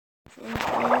And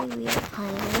today we are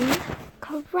playing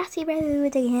Crossy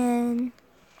ROAD again.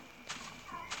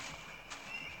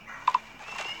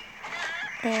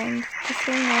 And just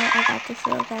so you know, I got this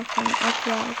little guy from the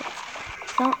archaeologist.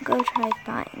 Don't go try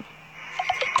buying.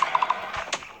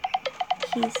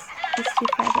 He's too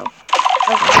fragile.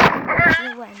 Okay, you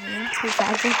know what I mean? Too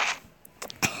fragile.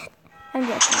 I'm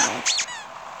joking there.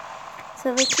 So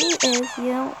the key is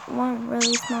you don't want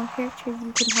really small characters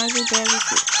you can hardly barely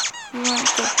see. You want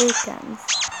the big guns.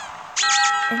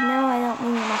 And no, I don't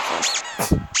mean your muscles.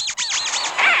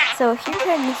 So if you're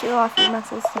trying to show off your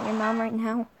muscles to your mom right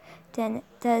now, then it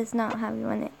does not have you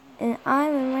in it. And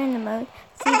I'm in random mode.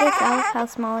 See this Alice, how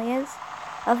small he is?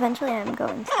 Eventually I'm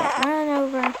going to get run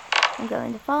over. I'm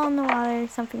going to fall in the water.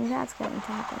 Something that's going to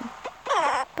happen.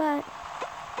 But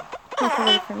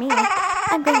luckily for me,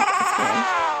 I'm good at this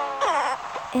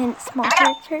game. And small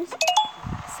characters.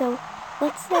 So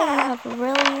let's say you have a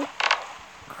really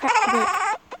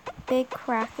big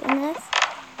crack in this.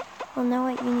 We'll know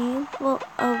what you need. Well,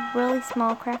 a really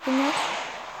small crack in this.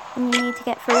 And you need to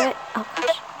get through it. Oh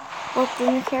gosh. Well,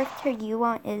 then the character you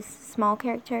want is small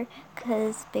character,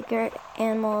 because bigger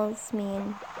animals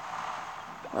mean,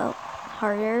 well,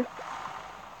 harder.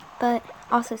 But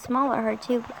also smaller hard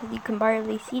too, because you can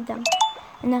barely see them.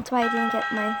 And that's why I didn't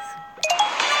get my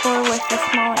score with the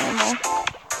small animal.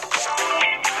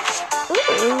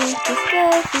 Ooh, just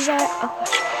good. See that? Oh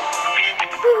gosh.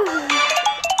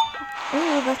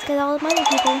 Ooh, let's get all the money,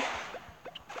 people.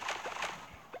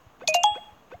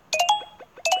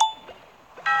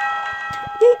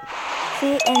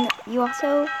 See, and you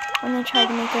also want to try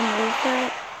to make a move for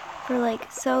it. For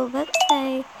like, so let's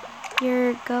say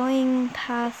you're going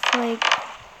past like,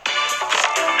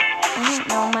 I don't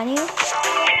know, money?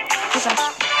 Oh gosh.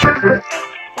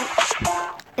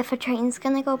 If a train's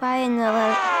gonna go by and the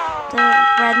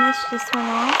redness just went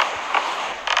off,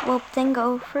 well then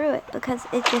go through it because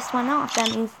it just went off. That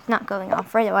means it's not going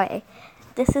off right away.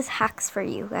 This is hacks for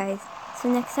you guys. So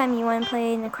next time you want to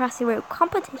play in a Crossy ROAD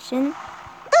competition,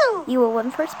 you will win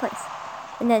first place.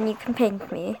 And then you can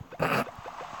thank me.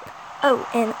 Oh,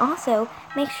 and also,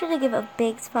 make sure to give a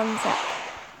big thumbs up.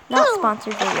 Not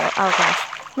sponsored video. Oh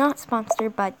gosh. Not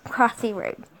sponsored by Crossy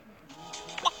ROAD.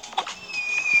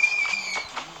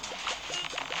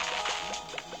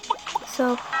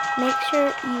 So, make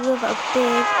sure you give a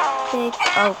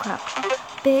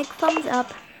big thumbs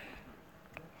up.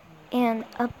 And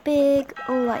a big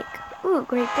like. Ooh,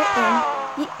 Great Britain.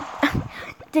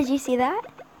 Did you see that?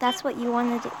 That's what you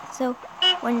want to do. So,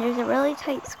 when there's a really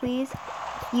tight squeeze,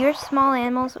 your small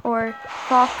animals or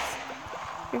fox,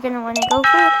 you're going to want to go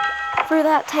through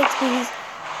that tight squeeze.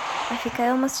 I think I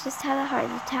almost just had a heart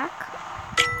attack.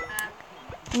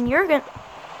 And you're going to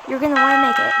want to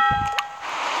make it.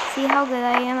 See how good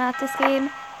I am at this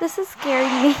game? This is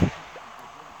scaring me.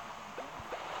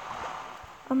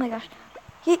 Oh my gosh.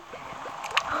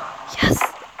 Yes!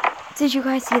 Did you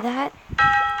guys see that?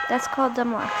 That's called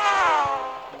dumb luck.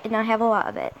 And I have a lot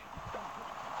of it.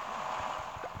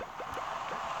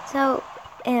 So,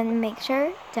 and make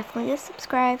sure, definitely to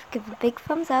subscribe, give a big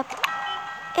thumbs up,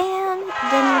 and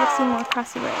then you will see more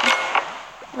Crossy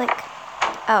ROAD.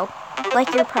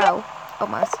 Like you're pro,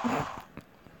 almost.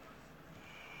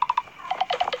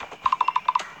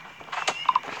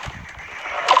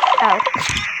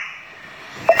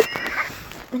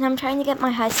 And I'm trying to get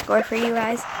my high score for you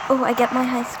guys. Oh, I get my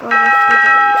high score with the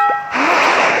village.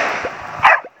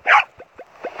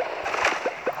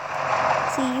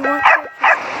 See, you want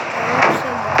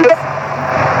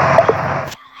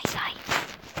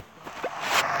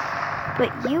but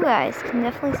you guys can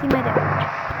definitely see my damage.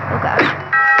 Oh gosh.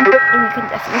 And you can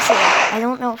definitely see it. I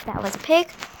don't know if that was a pig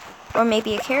or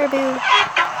maybe a caribou. Ooh.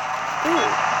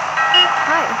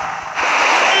 Hi.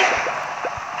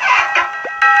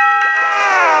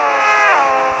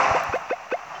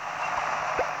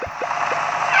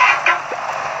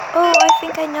 Oh, I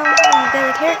think I know how you get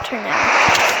a character now.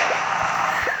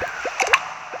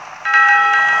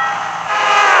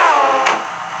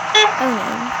 Oh no.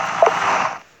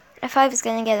 If I was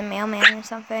gonna get a mailman or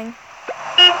something.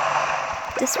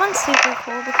 This one's super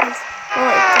cool because,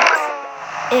 well,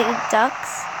 it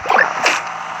ducks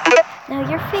cows. Now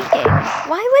you're thinking,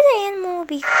 why would an animal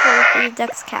be cool if it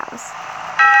ducks cows?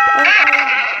 Well,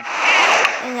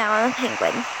 and now I'm a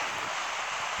penguin.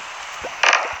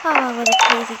 Oh, what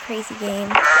a crazy game.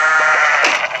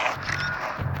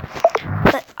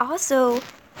 But also,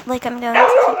 like I'm going to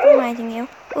keep reminding you,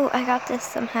 oh, I got this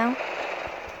somehow.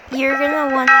 You're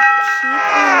gonna want to keep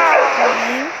on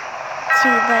trying to,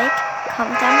 like,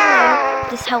 comment down below.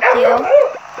 This helped you.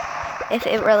 If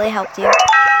it really helped you.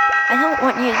 I don't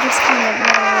want you to just kind of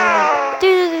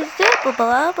randomly, like, blah,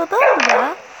 blah, blah, blah,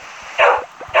 blah.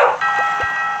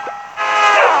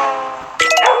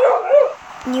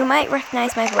 You might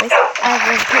recognize my voice.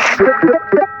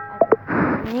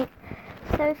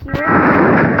 So if you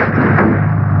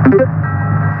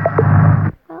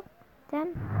well, then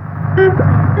you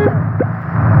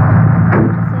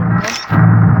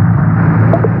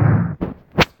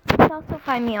can also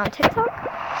find me on TikTok,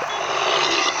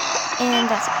 and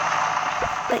that's it.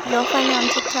 But you'll find me on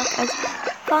TikTok as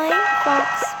Flying Fox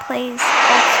Plays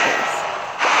Space.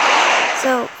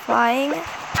 So Flying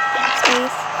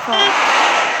Space Fox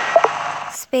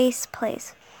Space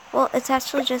Plays. Well, it's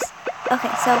actually just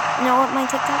okay. So you know what my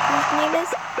TikTok name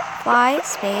is? Fly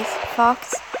Space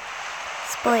Fox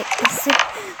Space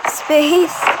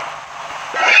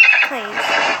Plays.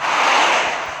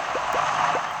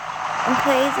 And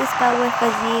plays is spelled with a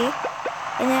Z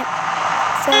in it.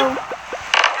 So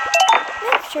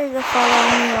make sure to follow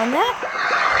me on that.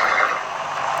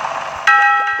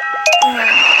 And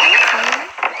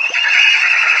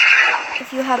if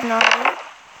you have not already,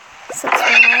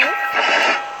 subscribe.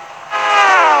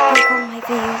 Like all my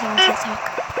videos on TikTok.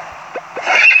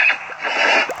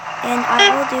 And I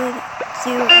will do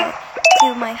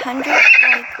my 100th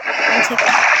like on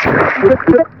TikTok.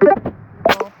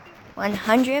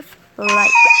 100th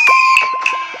like.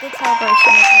 Good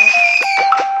celebration, isn't it?